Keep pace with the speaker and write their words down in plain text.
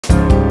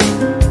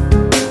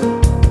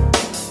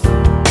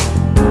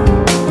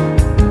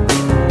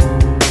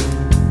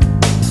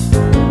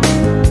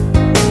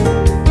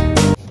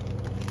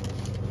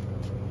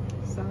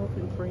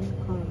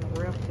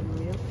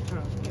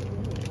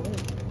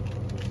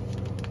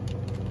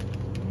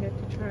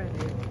try it.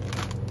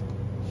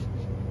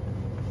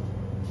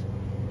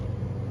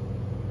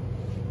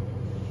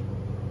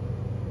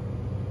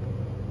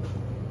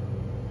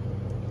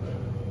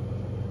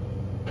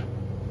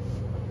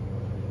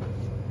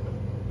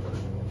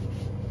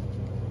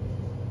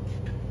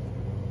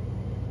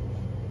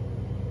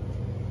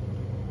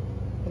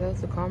 Are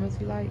those the caramels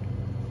you like?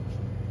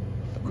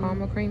 The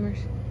caramel creamers?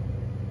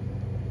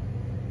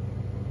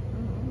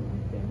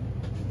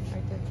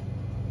 Right there.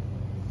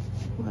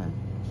 What?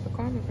 The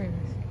caramel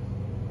creamers.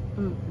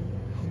 Oh,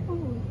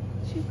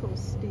 Chico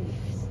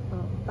sticks.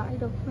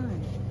 Bite of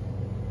honey.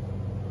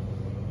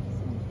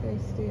 Since they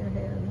still have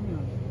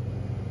them.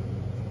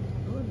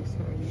 What is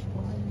her?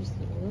 Boy, I used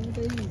to love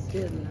these,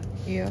 didn't I?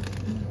 Yeah.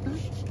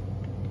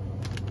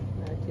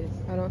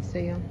 I don't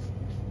see them.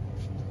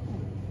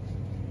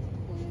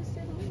 Well, I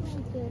said, I don't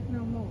like that no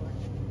more.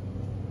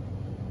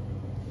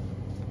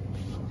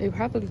 They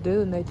probably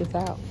do, and they just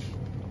out.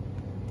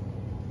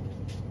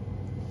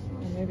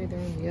 Or maybe they're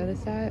on the other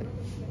side.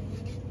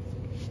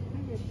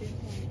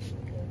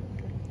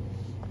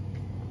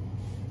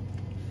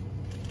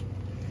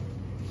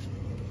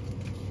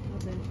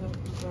 I've been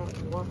talking about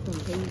walking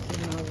these in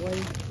my way,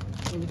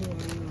 and here I am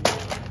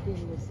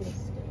getting this stuff.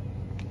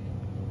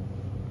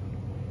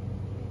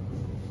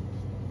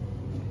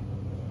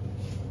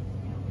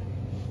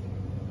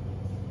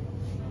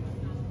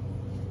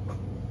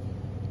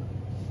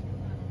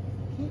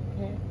 Kit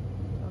Kat.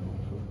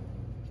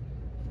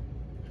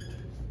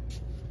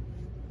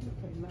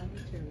 Okay, my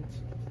turn.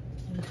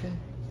 Okay.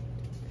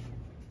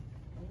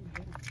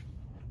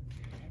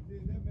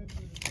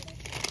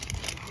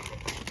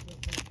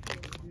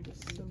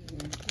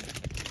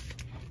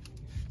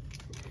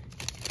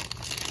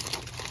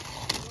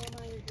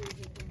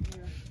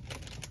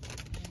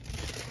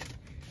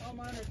 All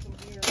mine are from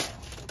here.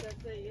 Like I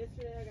said,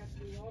 yesterday I got to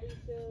do all these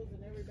shells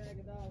and every bag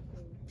of dog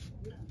food.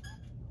 Yeah.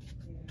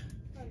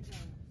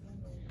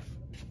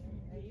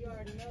 And you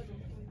already know the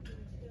 22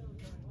 shells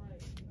aren't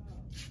right.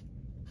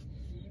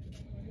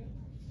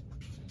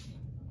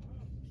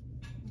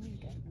 I ain't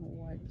got no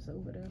wipes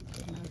over there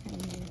for my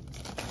hands.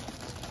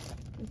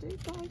 Is these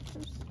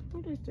diapers?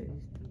 What is this?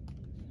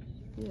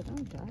 Yeah,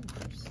 them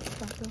diapers. I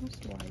thought those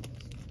wipes.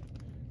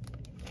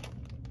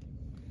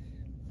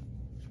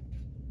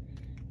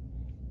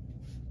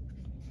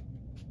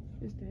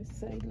 Is that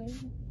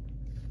saline?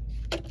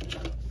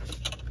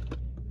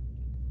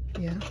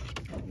 Yeah.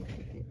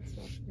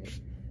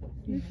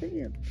 You see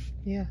it?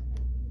 Yeah.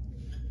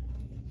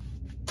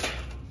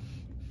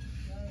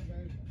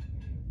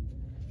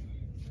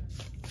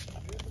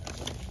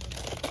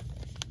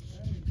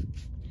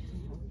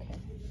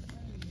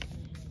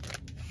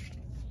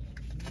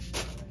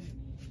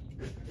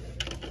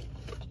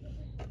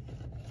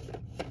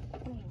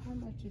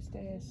 Is the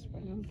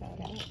aspirin got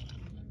out?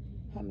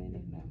 How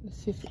many now?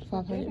 It's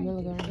 500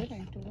 milligrams. That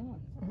ain't the one.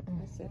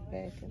 That's that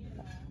bag of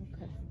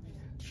okay.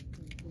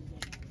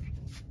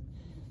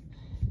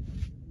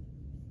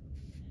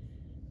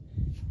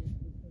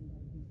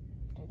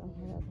 They don't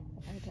have all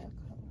that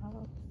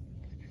color.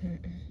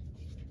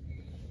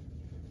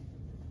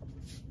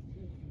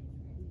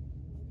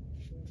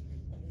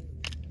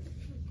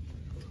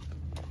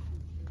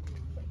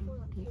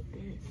 Get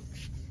this.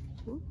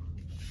 Ooh,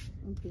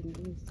 I'm getting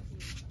this.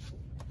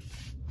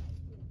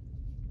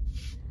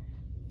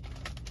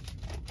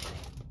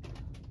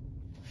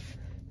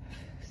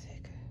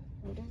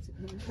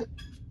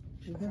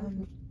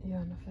 Yeah,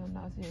 I feel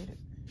nauseated.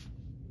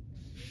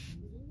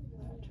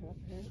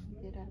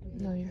 Get out of here.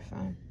 No, you're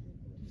fine.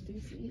 Is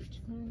this each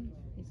one?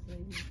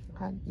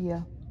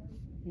 Yeah.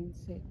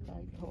 Insect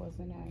bite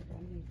poison ivy. I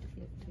need to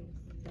get this.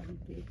 Some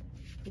big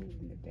food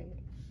in the bag.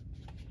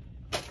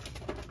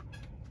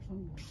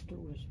 Oh,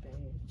 storage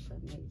bags. I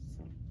need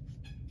some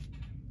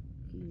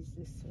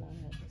easy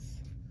slides.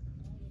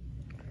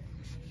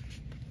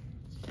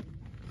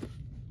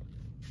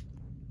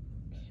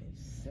 Okay,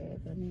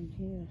 7 in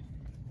here.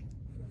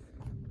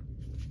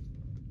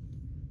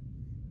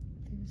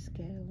 These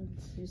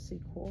gallons. You see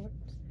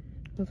quarts?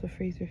 Those are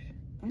freezers.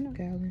 I know.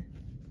 Gallon.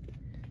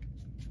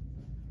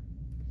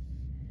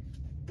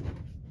 I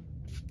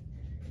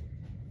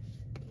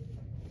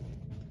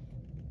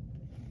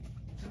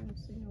don't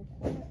see no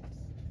quarts.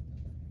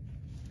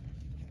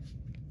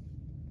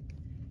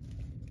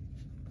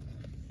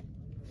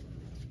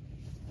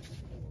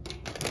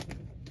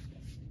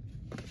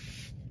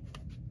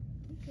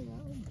 Look at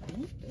all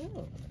bent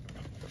up.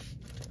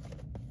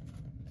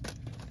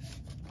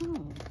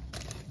 Oh.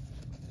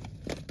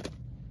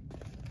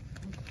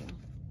 Okay.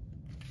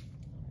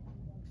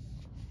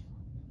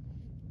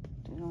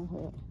 They don't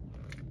have.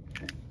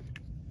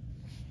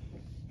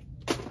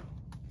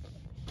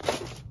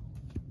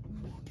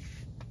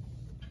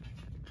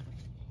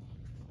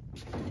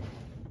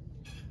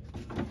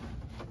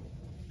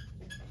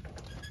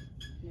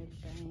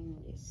 Everything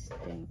is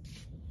stink.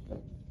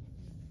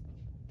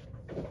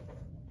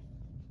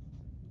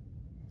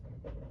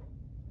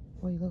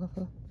 What are you looking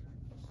for?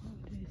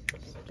 These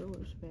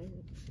storage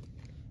bags.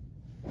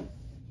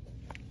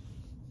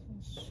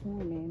 There's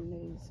 20 in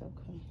these,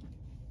 okay.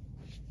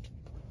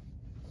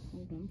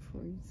 Oh, them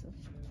freezer.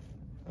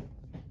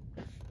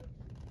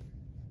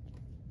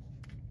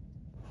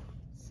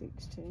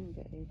 16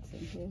 bags in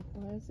here.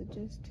 Why is it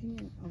just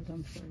 10? Oh,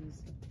 them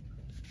freezer.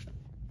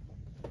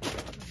 I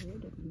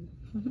already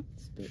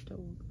spit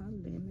over my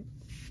limit.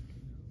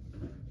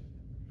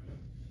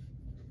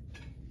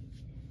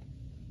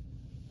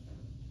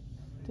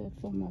 That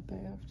for my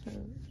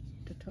bathtub,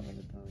 the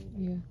toilet bowl.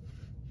 Yeah.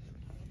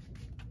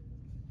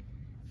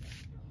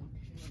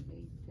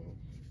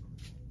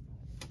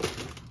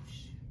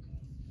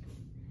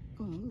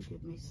 Oh, let me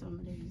get me some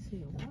of these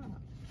here. Wow.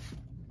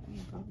 I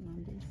ain't got none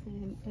of these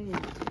in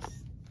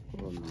ages.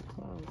 Pour my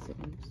closet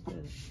and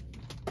stuff.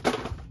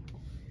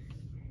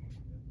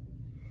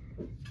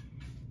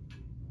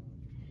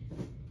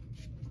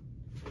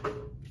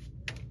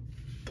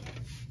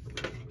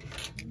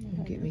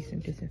 Get me some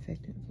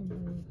disinfectant for my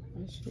room. I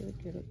should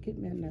get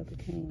me another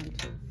can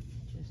too.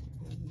 Just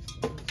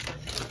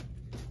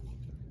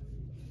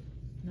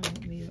I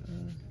want me a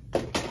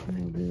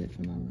no good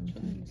for my room I'm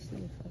trying too. to see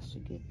if I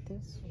should get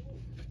this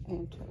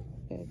one.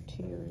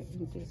 Antibacterial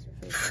and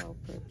disinfect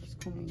all-purpose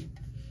clean.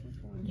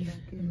 Yeah,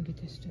 I'm gonna get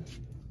this stuff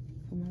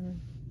for my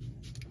room.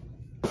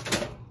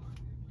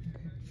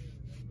 Okay.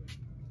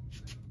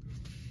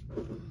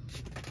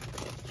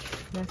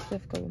 My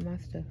stuff go with my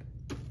stuff.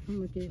 I'm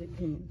gonna get it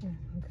in. Oh,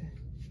 okay.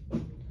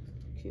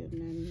 Kill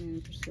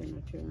 99%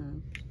 of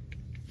germs.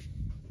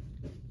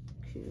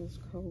 Kills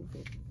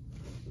COVID.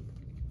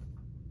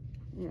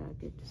 Yeah, I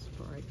get the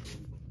Sprite.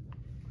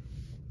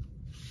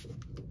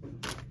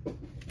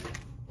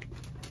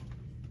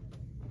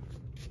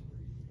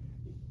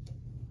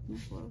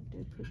 Well,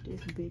 they put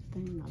this big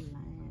thing of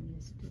lime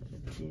instead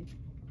of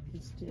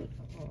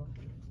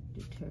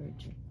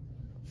detergent.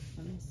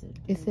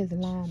 It says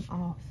lime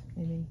off,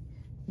 meaning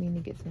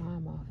it gets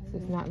lime off. So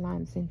it's not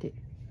lime scented.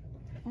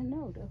 I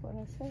know, that's what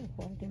I said.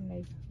 Why didn't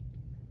they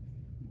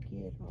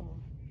get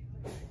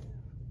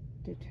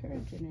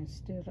detergent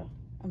instead of,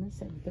 I'm gonna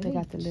say bleach. They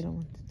got the little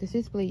ones. This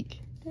is bleach.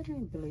 That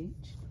ain't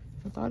bleach.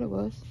 I thought it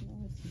was.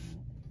 No, it's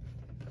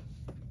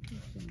not.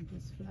 It's in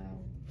this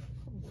flower.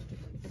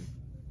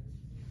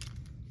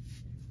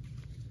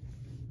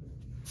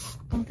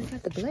 Oh, they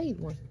got the Glade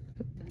one.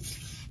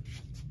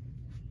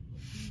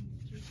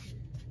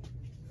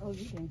 Oh,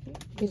 you didn't get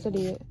it? Yes, I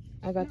did.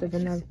 I got the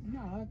vanilla.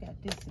 No, I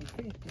got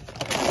disinfectant.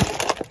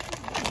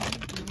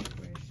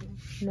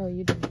 No,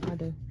 you didn't. I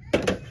do.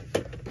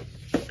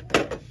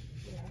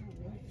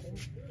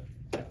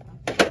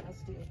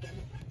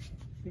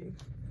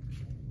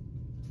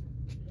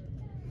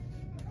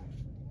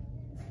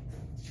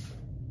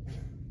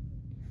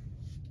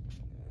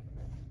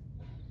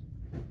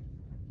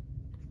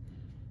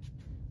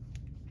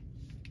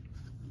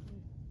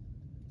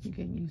 You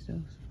can't use those.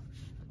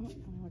 I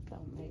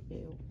thought maybe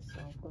it was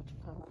what you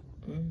call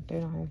it. They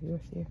don't have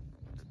yours here.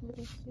 What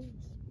is this?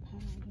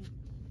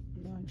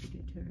 Laundry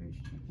detergent.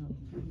 No,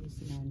 it's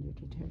laundry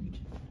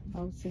detergent. I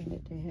was seeing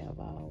that they have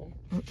all.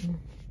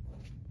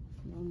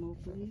 No more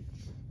bleach.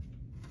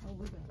 Oh,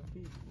 we got a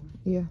big one.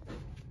 Yeah.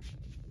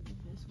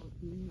 That's what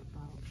me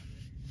about.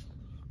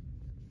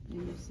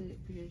 And you said,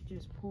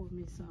 just pour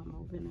me some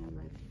over in there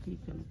like to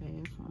keep in the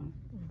bathroom.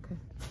 Okay.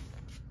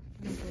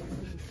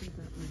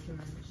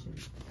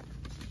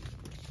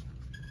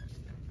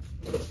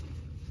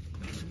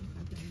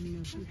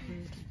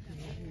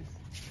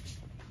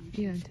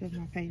 Yeah, until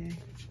my payday.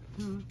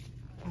 Huh?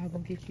 I will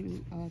get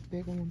you a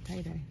bigger one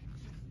payday.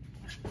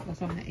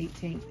 That's on the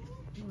 18th.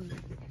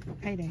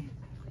 What? Payday.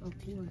 Of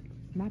what?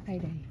 My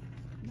payday.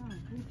 No,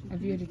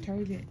 Of your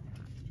detergent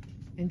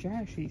and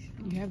dryer sheets.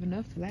 You have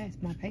enough to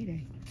last my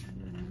payday.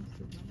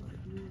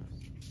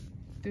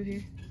 Through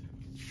here.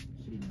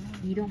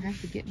 You don't have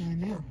to get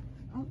mine now.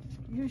 Oh,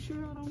 you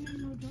sure I don't need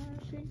no dryer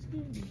sheets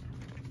here?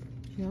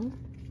 No?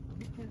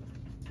 Okay.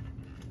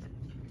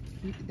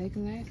 They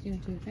can last you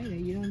until payday.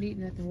 You don't need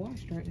nothing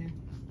washed right now.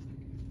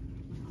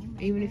 No,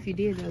 Even if you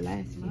did, they'll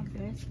last my you.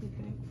 basket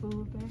back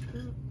full back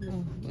up.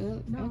 Oh,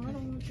 well, No, okay. I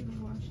don't want you to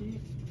wash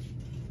it.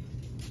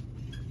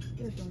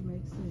 That don't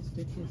make sense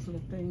that this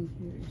little thing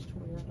here is $12.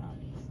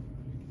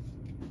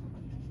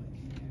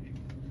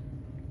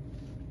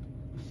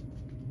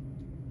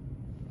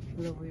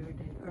 Little weird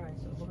day. Alright,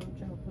 so why don't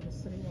y'all put a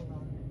sale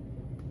on it?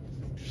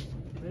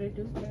 But they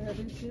do have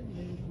it too,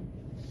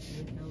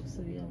 with no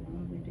sale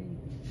on it.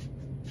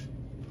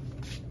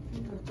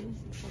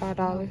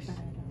 $5.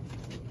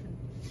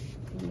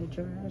 And the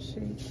dryer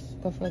sheets.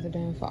 Go further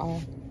down for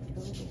all.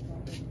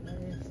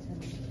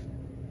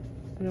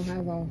 I don't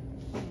have all.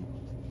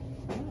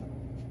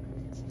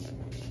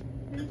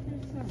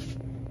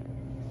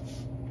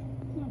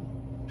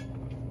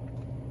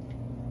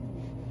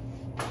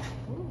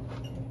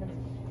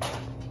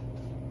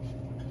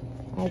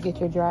 I'll get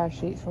your dryer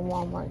sheets from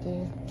Walmart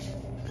then.